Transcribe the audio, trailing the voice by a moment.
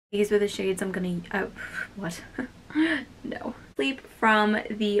These were the shades I'm gonna, what? No. Sleep from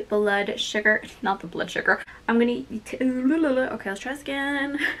the blood sugar, not the blood sugar. I'm gonna, okay, let's try this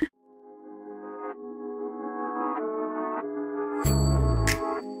again.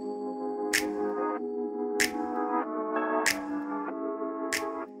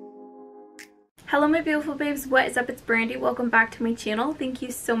 Hello my beautiful babes, what is up? It's Brandi. Welcome back to my channel. Thank you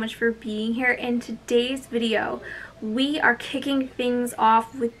so much for being here. In today's video, we are kicking things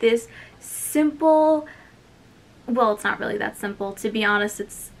off with this simple, well, it's not really that simple. To be honest,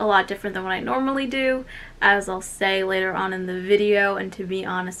 it's a lot different than what I normally do, as I'll say later on in the video, and to be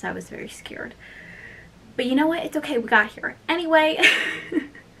honest, I was very scared. But you know what? It's okay, we got here. Anyway,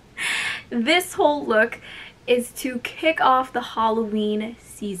 this whole look is to kick off the Halloween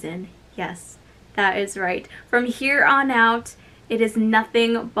season. Yes. That is right. From here on out, it is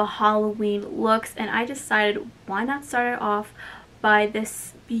nothing but Halloween looks, and I decided why not start it off by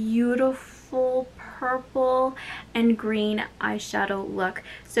this beautiful purple and green eyeshadow look.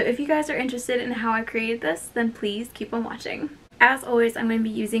 So if you guys are interested in how I created this, then please keep on watching. As always, I'm going to be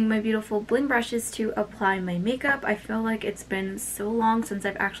using my beautiful bling brushes to apply my makeup. I feel like it's been so long since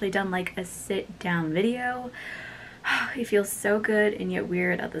I've actually done like a sit down video. It feels so good and yet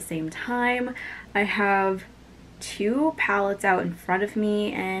weird at the same time. I have two palettes out in front of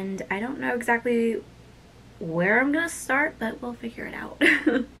me and I don't know exactly where I'm gonna start, but we'll figure it out.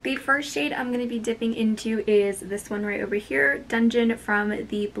 The first shade I'm gonna be dipping into is this one right over here, Dungeon, from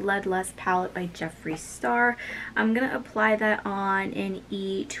the Bloodlust palette by Jeffree Star. I'm gonna apply that on an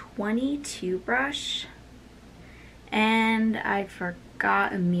E22 brush, and I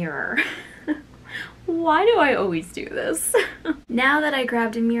forgot a mirror. Why do I always do this? Now that I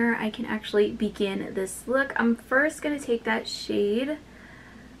grabbed a mirror, I can actually begin this look. I'm first going to take that shade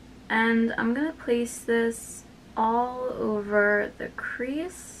and I'm going to place this all over the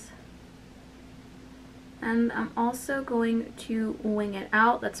crease. And I'm also going to wing it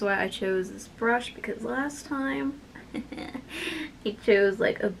out. That's why I chose this brush, because last time I chose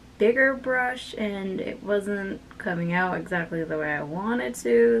like a bigger brush and it wasn't coming out exactly the way I wanted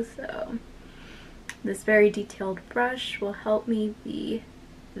to, so this very detailed brush will help me be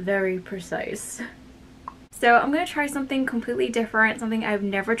very precise. So I'm going to try something completely different, something I've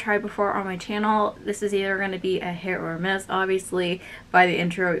never tried before on my channel. This is either going to be a hit or a miss. Obviously, by the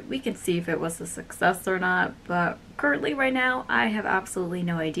intro, we can see if it was a success or not, but currently right now, I have absolutely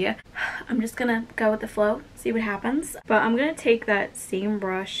no idea. I'm just going to go with the flow, see what happens. But I'm going to take that same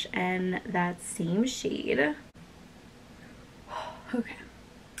brush and that same shade. Okay.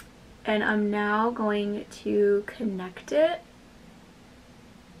 And I'm now going to connect it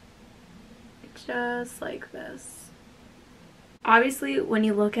just like this. Obviously, when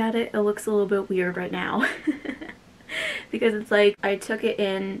you look at it, it looks a little bit weird right now because it's like I took it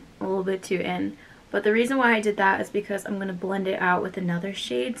in a little bit too in. But the reason why I did that is because I'm going to blend it out with another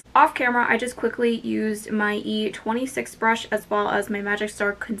shade. Off camera, I just quickly used my E26 brush as well as my Magic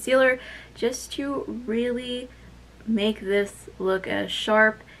Star concealer just to really make this look as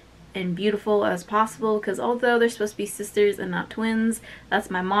sharp and beautiful as possible, because although they're supposed to be sisters and not twins, that's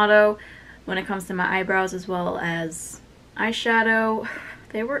my motto when it comes to my eyebrows as well as eyeshadow.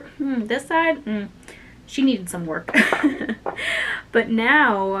 They were this side she needed some work. But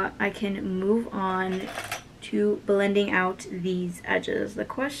now I can move on to blending out these edges. The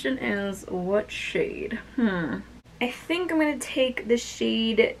question is, what shade? I think I'm gonna take the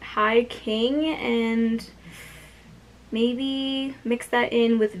shade High King and maybe mix that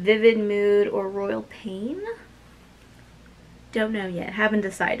in with Vivid Mood or Royal Pain. Don't know yet, haven't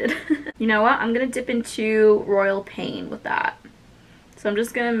decided. You know what, I'm gonna dip into Royal Pain with that. So I'm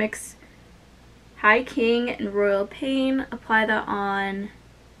just gonna mix High King and Royal Pain, apply that on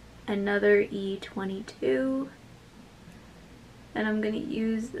another E22. And I'm gonna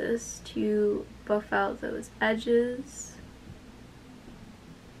use this to buff out those edges.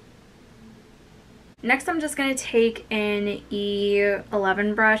 Next, I'm just going to take an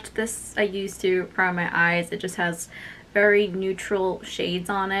E11 brush. This I use to prime my eyes. It just has very neutral shades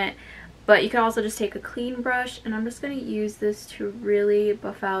on it. But you can also just take a clean brush, and I'm just going to use this to really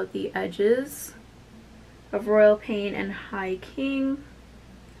buff out the edges of Royal Pain and High King,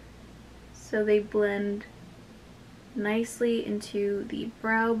 so they blend nicely into the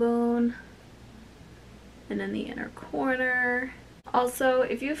brow bone and in the inner corner. Also,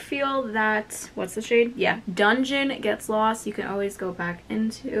 if you feel that, what's the shade? Yeah, Dungeon gets lost, you can always go back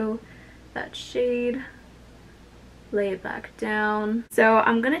into that shade, lay it back down. So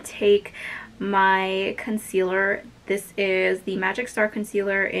I'm gonna take my concealer. This is the Magic Star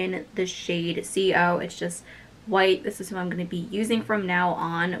concealer in the shade CO. It's just white. This is who I'm going to be using from now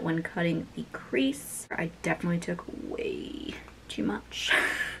on when cutting the crease. I definitely took way too much.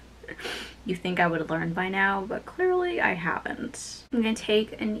 You think I would have learned by now, but clearly I haven't. I'm going to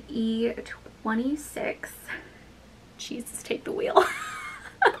take an E26. Jesus, take the wheel.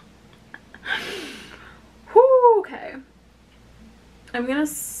 Whew, okay. I'm going to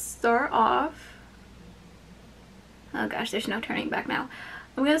start off. Oh gosh, there's no turning back now.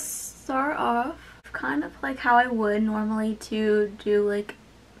 I'm going to start off kind of like how I would normally to do like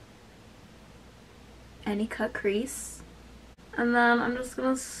any cut crease. And then I'm just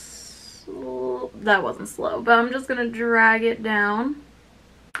going to that wasn't slow, but I'm just gonna drag it down.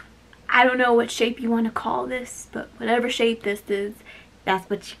 I don't know what shape you want to call this, but whatever shape this is, that's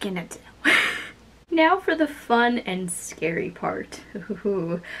what you're gonna do. Now for the fun and scary part.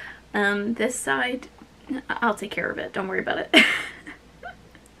 This side, I'll take care of it, don't worry about it.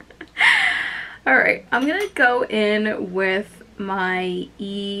 Alright, I'm gonna go in with my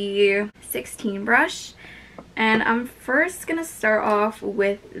E16 brush. And I'm first going to start off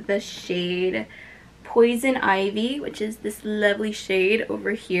with the shade Poison Ivy, which is this lovely shade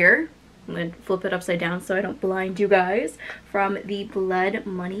over here. I'm going to flip it upside down so I don't blind you guys, from the Blood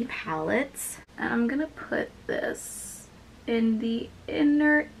Money palette. And I'm going to put this in the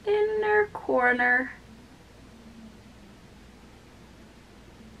inner corner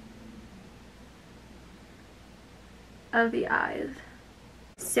of the eyes.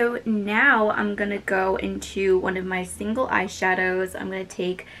 So now I'm going to go into one of my single eyeshadows. I'm going to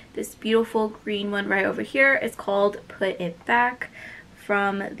take this beautiful green one right over here. It's called Put It Back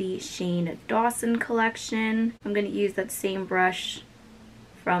from the Shane Dawson collection. I'm going to use that same brush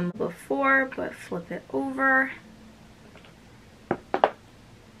from before, but flip it over.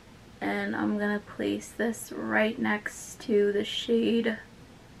 And I'm going to place this right next to the shade.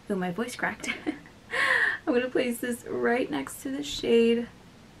 Oh, my voice cracked. I'm going to place this right next to the shade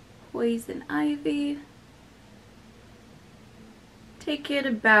Poison Ivy. Take it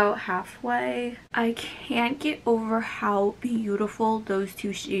about halfway. I can't get over how beautiful those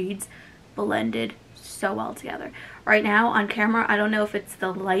two shades blended so well together. Right now on camera, I don't know if it's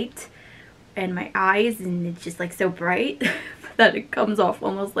the light and my eyes and it's just like so bright that it comes off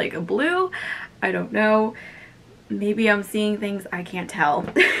almost like a blue. I don't know. Maybe I'm seeing things I can't tell.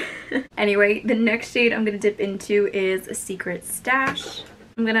 Anyway, the next shade I'm going to dip into is a Secret Stash.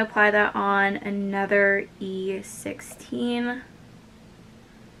 I'm going to apply that on another E16.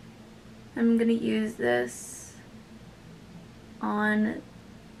 I'm going to use this on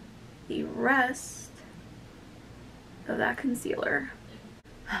the rest of that concealer.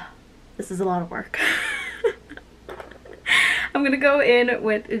 This is a lot of work. I'm going to go in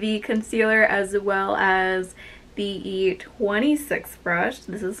with the concealer as well as the E26 brush.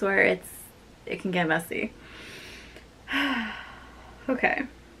 This is where it can get messy. Okay.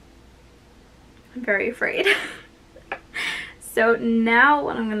 I'm very afraid. So now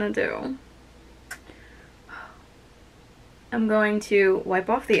what I'm gonna do, I'm going to wipe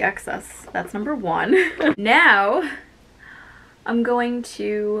off the excess. That's number one. Now I'm going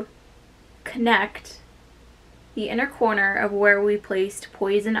to connect the inner corner of where we placed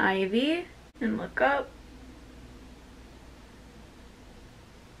Poison Ivy and look up.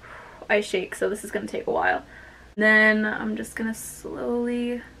 I shake, so this is gonna take a while. Then I'm just gonna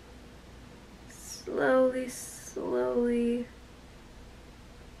slowly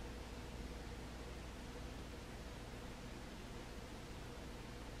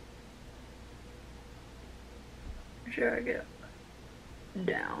drag it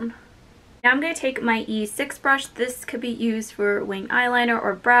down. Now I'm going to take my E6 brush. This could be used for wing eyeliner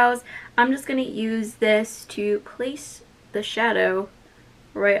or brows. I'm just going to use this to place the shadow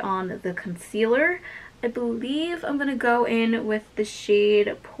right on the concealer. I believe I'm going to go in with the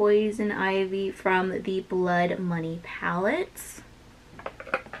shade Poison Ivy from the Blood Money palette.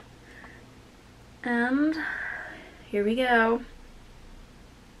 And here we go.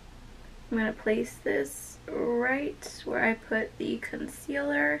 I'm going to place this right where I put the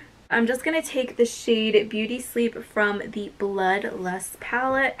concealer. I'm just going to take the shade Beauty Sleep from the Bloodlust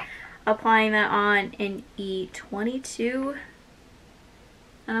palette, applying that on an E22.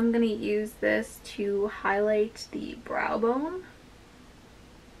 And I'm going to use this to highlight the brow bone.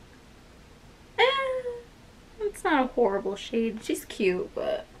 It's not a horrible shade. She's cute,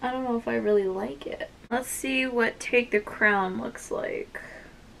 but I don't know if I really like it. Let's see what Take the Crown looks like.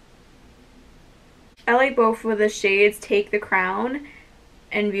 I like both of the shades, Take the Crown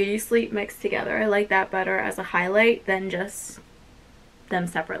and Beauty Sleep, mixed together. I like that better as a highlight than just them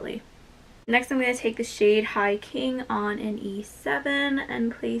separately. Next, I'm going to take the shade High King on an E7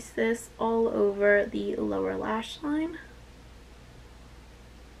 and place this all over the lower lash line.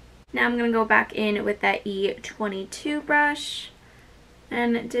 Now I'm going to go back in with that E22 brush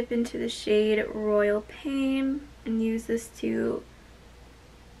and dip into the shade Royal Pain and use this to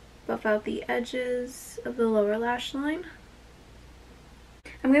buff out the edges of the lower lash line.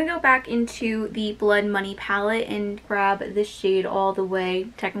 I'm going to go back into the Blood Money palette and grab this shade all the way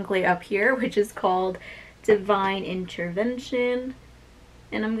technically up here, which is called Divine Intervention.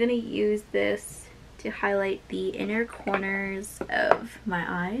 And I'm going to use this to highlight the inner corners of my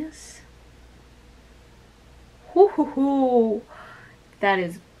eyes. Hoo hoo hoo! That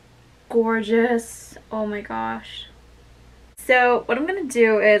is gorgeous. Oh my gosh. So what I'm going to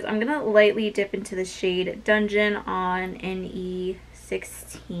do is I'm going to lightly dip into the shade Dungeon on an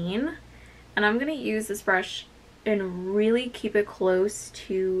E16. And I'm going to use this brush and really keep it close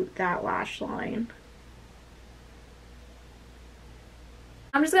to that lash line.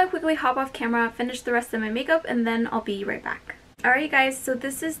 I'm just going to quickly hop off camera, finish the rest of my makeup, and then I'll be right back. Alright guys, so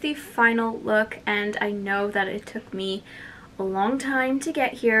this is the final look, and I know that it took me a long time to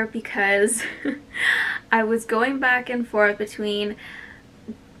get here because I was going back and forth between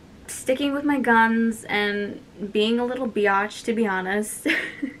sticking with my guns and being a little biatch, to be honest.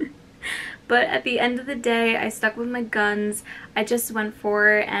 But at the end of the day, I stuck with my guns. I just went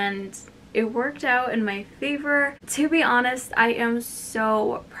for it and it worked out in my favor. To be honest, I am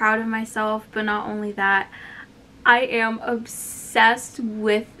so proud of myself, but not only that, I am obsessed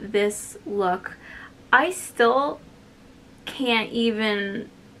with this look. I still can't even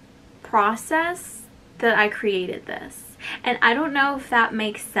process that I created this. And I don't know if that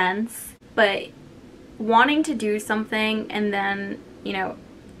makes sense, but wanting to do something and then, you know,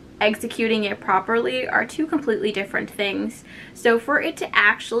 executing it properly are two completely different things. So for it to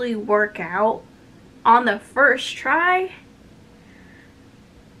actually work out on the first try,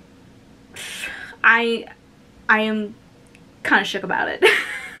 I am kind of shook about it.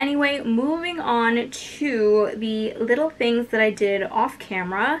 Anyway, moving on to the little things that I did off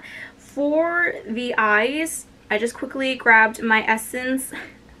camera. For the eyes, I just quickly grabbed my Essence.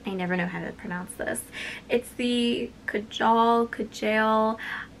 I never know how to pronounce this. It's the Kajal,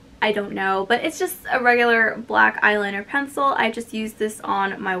 I don't know, but it's just a regular black eyeliner pencil. I just used this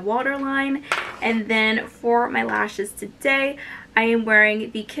on my waterline. And then for my lashes today, I am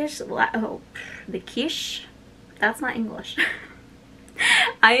wearing the Kish, that's not English.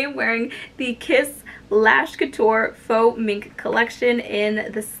 I am wearing the Kiss Lash Couture Faux Mink collection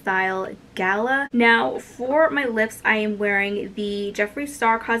in the style Gala. Now for my lips, I am wearing the Jeffree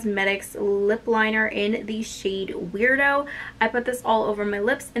Star Cosmetics lip liner in the shade Weirdo. I put this all over my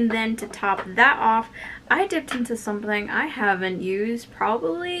lips, and then to top that off, I dipped into something I haven't used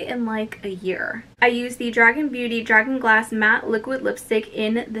probably in like a year. I used the Dragon Beauty Dragon Glass Matte Liquid Lipstick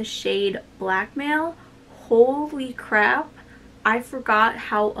in the shade Blackmail. Holy crap. I forgot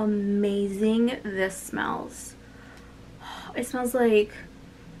how amazing this smells. It smells like,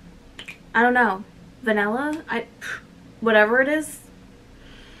 I don't know, vanilla? Whatever it is.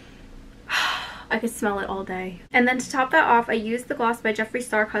 I could smell it all day. And then to top that off, I used the gloss by Jeffree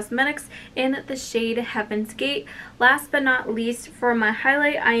Star Cosmetics in the shade Heaven's Gate. Last but not least, for my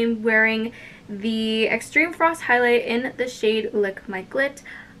highlight, I am wearing the Extreme Frost highlight in the shade Lick My Glit.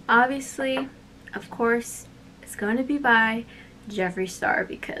 Obviously, of course, it's going to be by Jeffree Star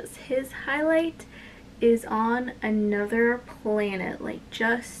because his highlight is on another planet. Like,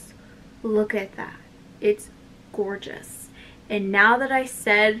 just look at that. It's gorgeous. And now that I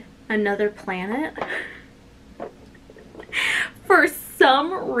said another planet, for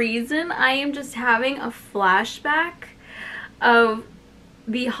some reason I am just having a flashback of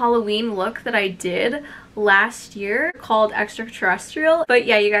the Halloween look that I did last year called Extraterrestrial. But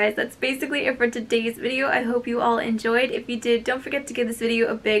yeah, you guys, that's basically it for today's video. I hope you all enjoyed. If you did, don't forget to give this video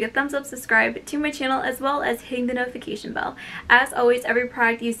a big thumbs up, subscribe to my channel, as well as hitting the notification bell. As always, every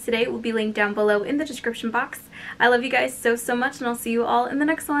product used today will be linked down below in the description box. I love you guys so much, and I'll see you all in the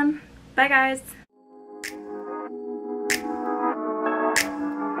next one. Bye guys!